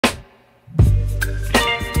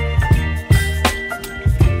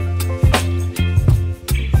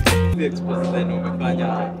hizi expose zenu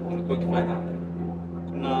umefanya ulikuwa ukifanya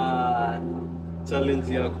kuna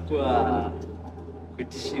challenge ya kuwa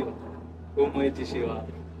kutishiwa umetishiwa?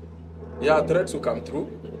 Yeah, threats will come through,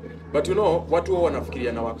 but you know watu wao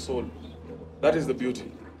wanafikiria na work soul. That is the beauty.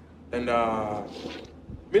 And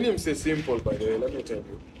mimi mse simple by the way, let me tell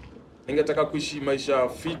you. Ningetaka kuishi maisha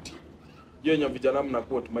fiti. Hiyo yenye vijana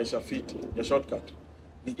mnakuwa maisha fiti ya shortcut.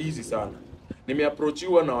 Ni easy sana.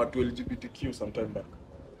 Nimeapproachiwa na watu LGBTQ sometime back.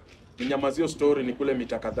 Ninyamazio story ni kule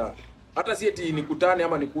mita kadhaa. Hata si eti nikutane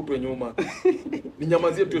ama nikutwe nyuma.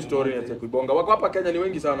 Ninyamazie tu story ya kuibonga. Wako hapa Kenya ni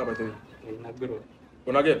wengi sana by the way.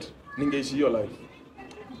 Una get? Ningeishi hiyo life.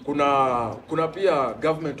 Kuna pia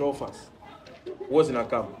government offers. Huwa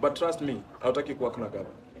zinakam. But trust me, hautaki kuwa na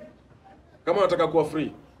government. Kama unataka kuwa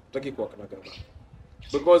free, hutaki kuwa na government.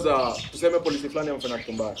 Because tuseme polisi fulani amefanya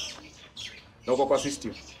kitu mbaya. Na uko kwa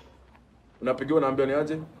system. Unapigiwa unaambiwa ni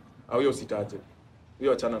aje au hiyo sitaje.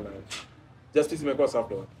 Hiyo achana nayo. Justice imekuwa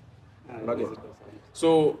served out. Okay.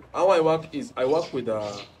 So how I work is I work with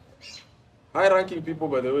high ranking people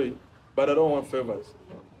by the way, but I don't want favors.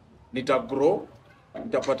 Nita grow,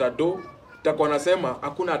 nitapata do, nitakuwa nasema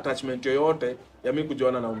hakuna attachment yoyote ya mimi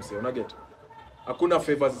kujoana na umse. Una get? Hakuna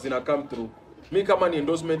favors zina come through. Mimi kama ni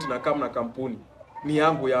endorsement na kama na kampuni ni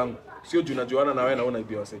yangu. Sio juu najuana na wewe na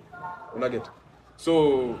unaibia wase. Una get?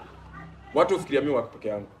 So watu fikiria mimi wako peke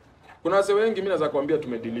yangu. Kuna wase wengi mimi naweza kuambia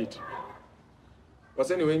tumedelete.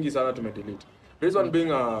 Wase ni wengi sana tumedelete. Reason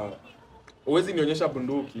being uwezi nionyesha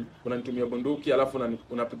bunduki, unanitumia bunduki alafu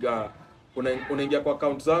unapiga unaingia kwa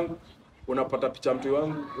account zangu, unapata picha mtu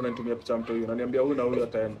wangu, unanitumia picha mtu huyo, unaniambia huyu na huyu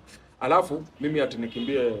ataenda. Alafu mimi ati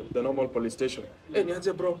nikimbie the normal police station.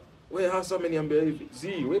 Niaje bro? Wewe hasa umeniambia hivi.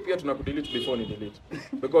 Wewe pia tunakudelete before ni delete.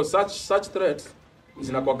 Because such threats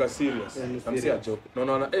zinakuwa serious. I'm a joke. No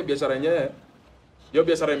unaona biashara yenyewe hiyo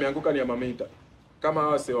biashara imeanguka ni ya mamita. Kama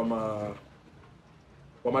wase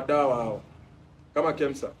wa madawa hao. Kama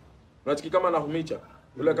KEMSA. Unachiki kama na humicha.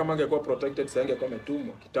 Yule kama angekuwa protected sasa angekuwa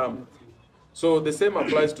ametumwa kitambo. So the same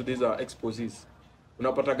applies to these exposees.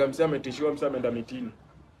 Unapata gamsia ametishiwa msa ameenda mitini.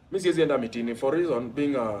 Mimi siwezi enda mitini for reason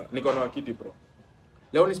being niko na akidi bro.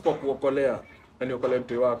 Leo nisipokuokolea na niokolee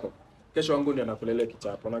mtu wako. Kesho wangu ndiye anakulelea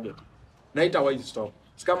kichapo na get. Na itawahi stop.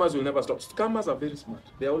 Scammers will never stop. Scammers are very smart.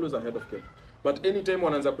 They are always ahead of game. But anytime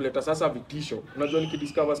wanaanza kuleta sasa vitisho, unajua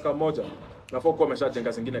nikidiscover scam moja, nafaa kuwa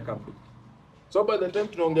ameshajenga zingine kambi. So by the time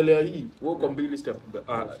tunaongelea hii, wewe uko mbili step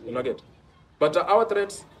una get. But our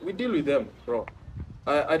threats, we deal with them, bro.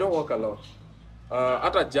 I don't work alone.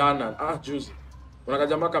 Hata jana, juzi.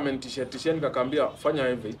 Unakajamaa kama t-shirt nikakaambia fanya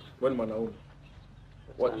hivi, wewe mwanaume.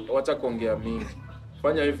 Wacha kuongea mingi.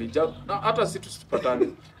 Fanya hivi, hata si tusipatane.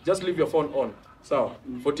 Just leave your phone on. Sawa.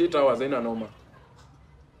 48 hours haina noma.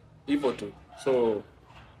 Hivyo tu. So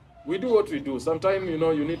we do what we do. Sometimes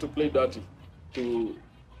you need to play dirty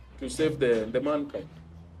to save the mankind.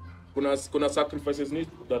 Kuna sacrifices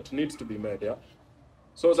that needs to be made, yeah.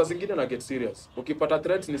 So sasa zingine na get serious. Ukipata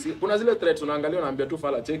threats kuna zile threats unaangalia unaambia tu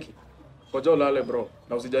fala cheki. Koja ulale bro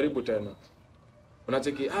na usijaribu tena.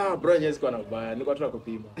 Unacheki bro nyezi kwa na ubaya niko tu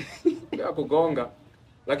nakupima. Ndio kugonga.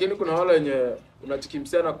 Lakini kuna wale wenye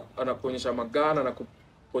unachikimsia anakuonyesha magana na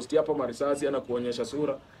kupostia hapo marisasi anakuonyesha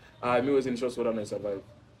sura. Mimi wezi nisho sura na survive.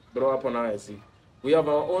 Bro hapo na si. We have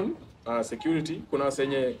our own security.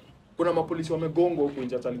 Kuna mapolisi wamegongo huko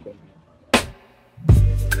nje hata niko.